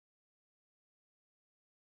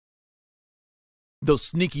Those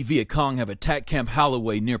sneaky Viet Cong have attacked Camp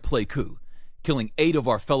Holloway near Pleiku, killing 8 of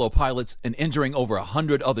our fellow pilots and injuring over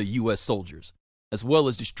 100 other U.S. soldiers, as well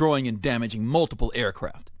as destroying and damaging multiple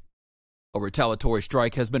aircraft. A retaliatory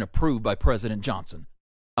strike has been approved by President Johnson.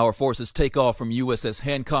 Our forces take off from USS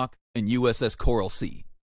Hancock and USS Coral Sea.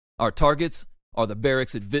 Our targets are the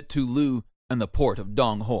barracks at Vit Tu Lu and the port of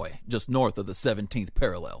Dong Hoi, just north of the 17th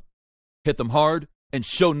parallel. Hit them hard and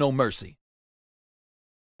show no mercy.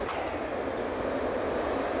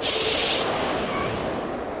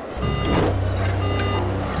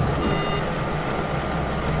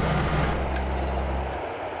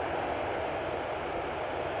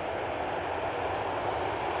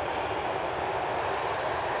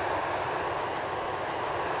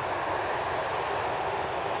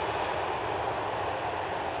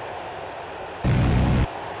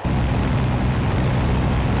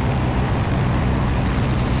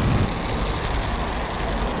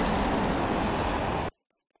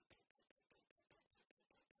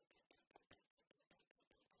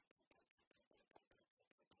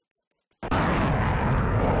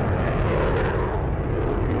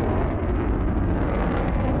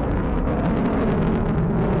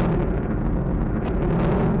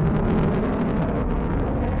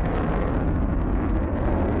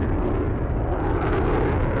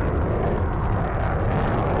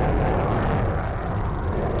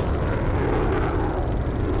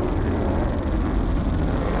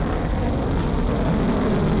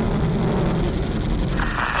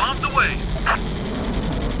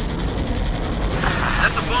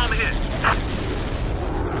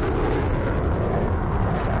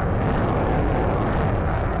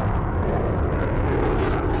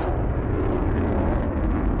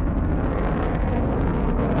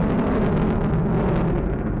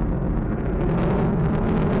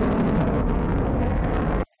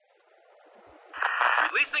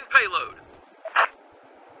 Payload.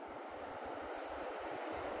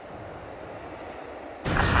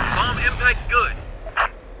 Bomb impact good.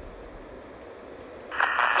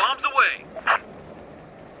 Bombs away.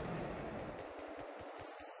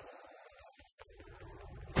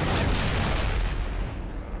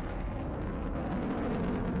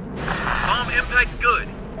 Bomb impact good.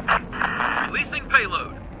 Releasing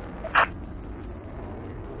payload.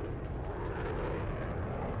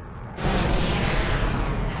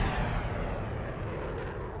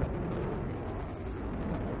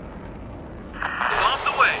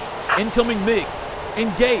 Incoming MiGs.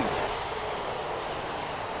 Engage.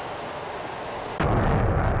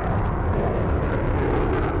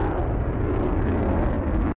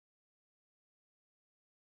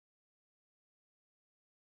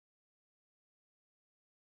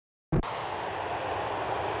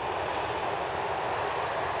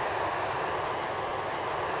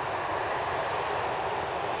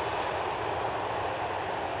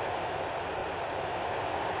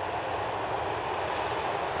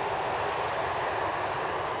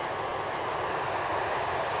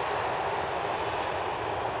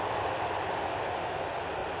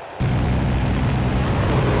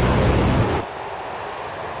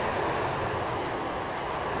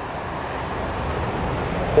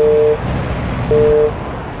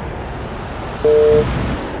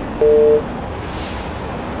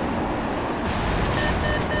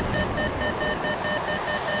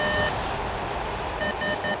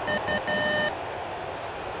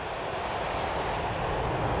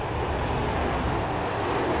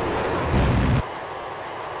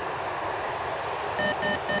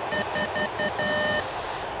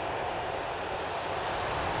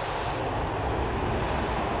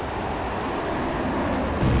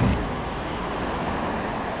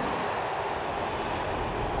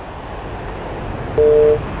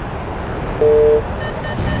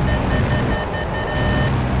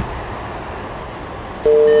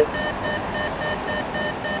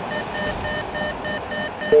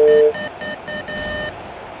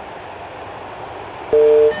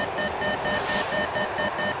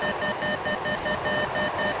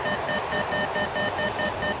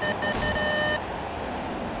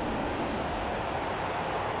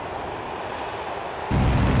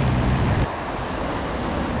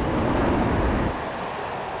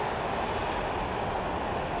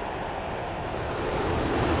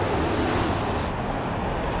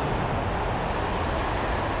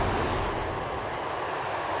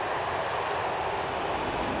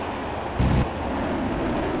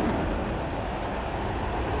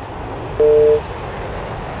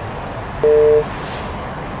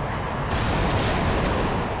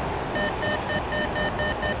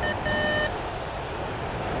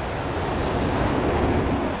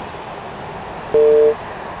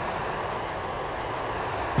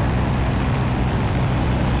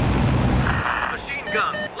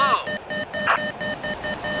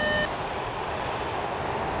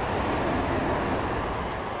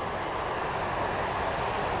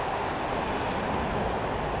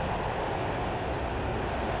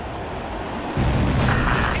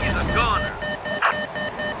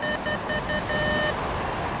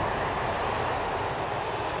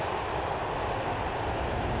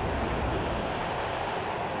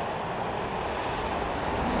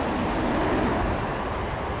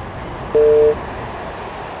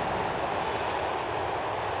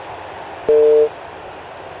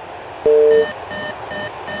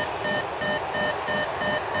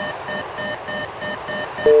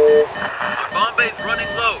 Our bomb bay's running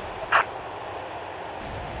low.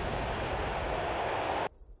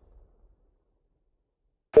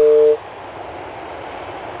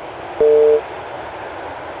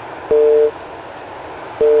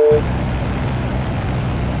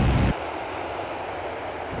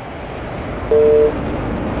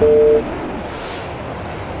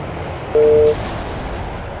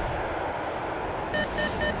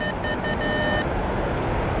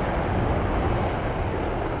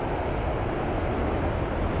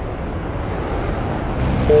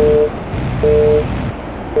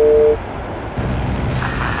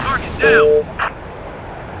 Target down.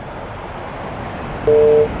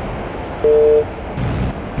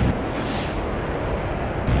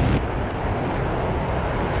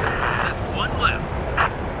 That's one left.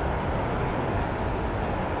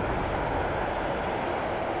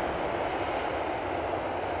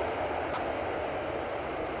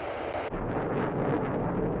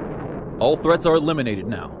 All threats are eliminated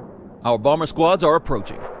now. Our bomber squads are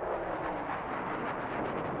approaching.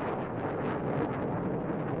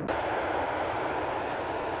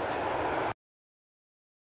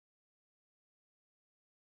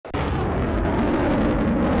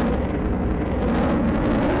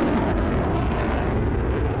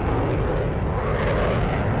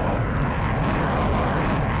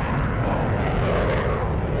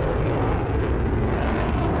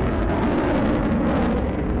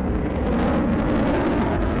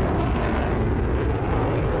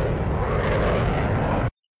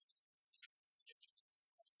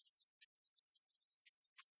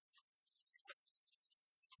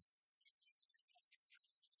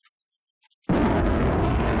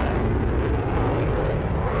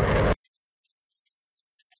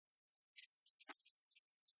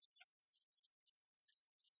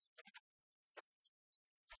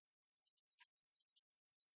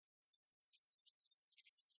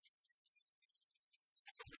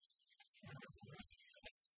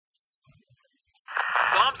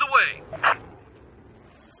 Bombs away.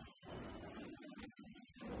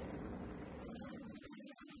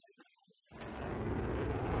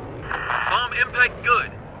 Bomb impact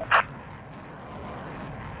good.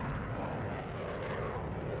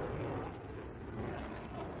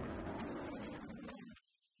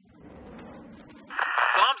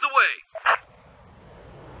 Bombs away.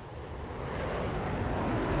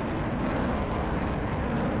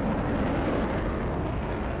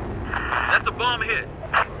 That's a bomb hit.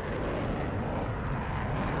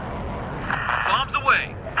 Bombs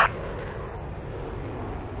away.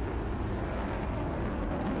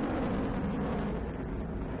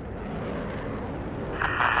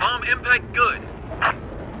 Bomb impact good.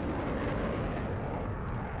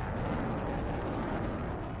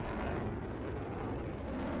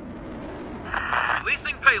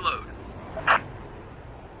 Releasing payload.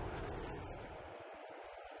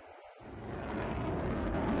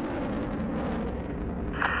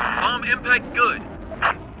 Bomb impact good.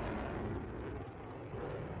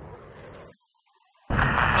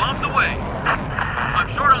 Bombs away. I'm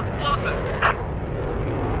short on explosives.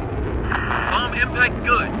 Bomb impact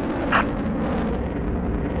good.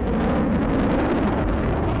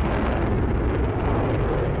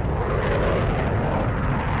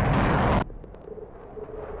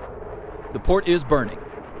 The port is burning.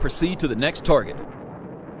 Proceed to the next target.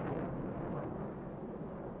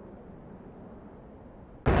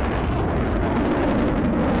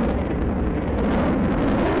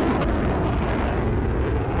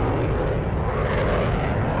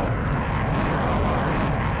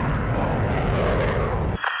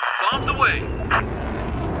 Bombs away.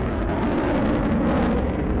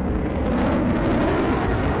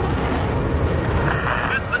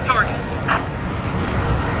 Miss the target.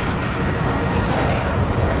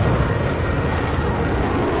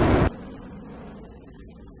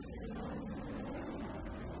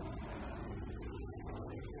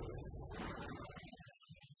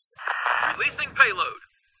 Releasing payload.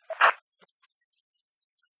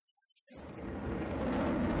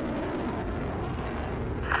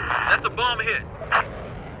 That's a bomb hit.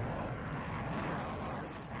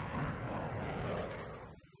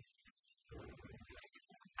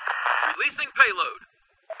 Releasing payload.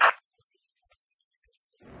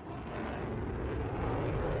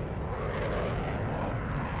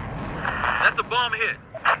 That's a bomb hit.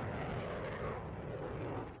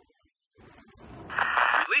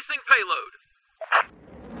 Releasing payload.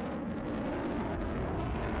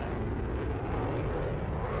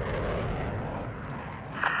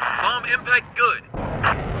 Bomb impact good.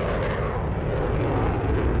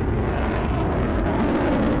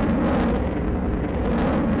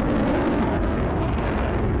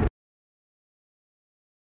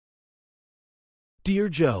 Dear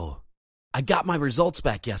Joe, I got my results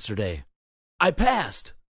back yesterday. I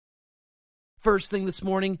passed! First thing this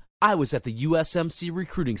morning, I was at the USMC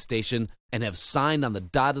recruiting station and have signed on the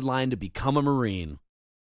dotted line to become a Marine.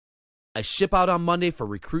 I ship out on Monday for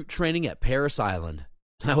recruit training at Paris Island.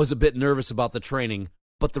 I was a bit nervous about the training,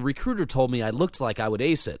 but the recruiter told me I looked like I would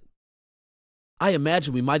ace it. I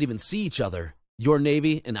imagine we might even see each other. You're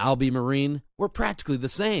Navy and I'll be Marine. We're practically the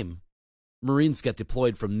same. Marines get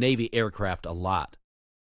deployed from Navy aircraft a lot.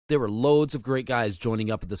 There were loads of great guys joining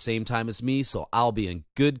up at the same time as me, so I'll be in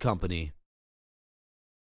good company.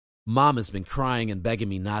 Mom has been crying and begging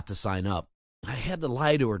me not to sign up. I had to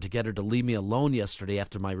lie to her to get her to leave me alone yesterday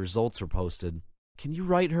after my results were posted. Can you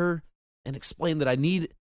write her and explain that I need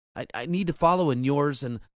to follow in yours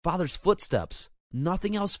and Father's footsteps?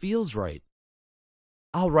 Nothing else feels right.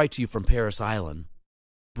 I'll write to you from Paris Island.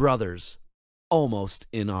 Brothers, almost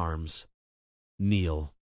in arms.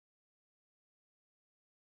 Neil.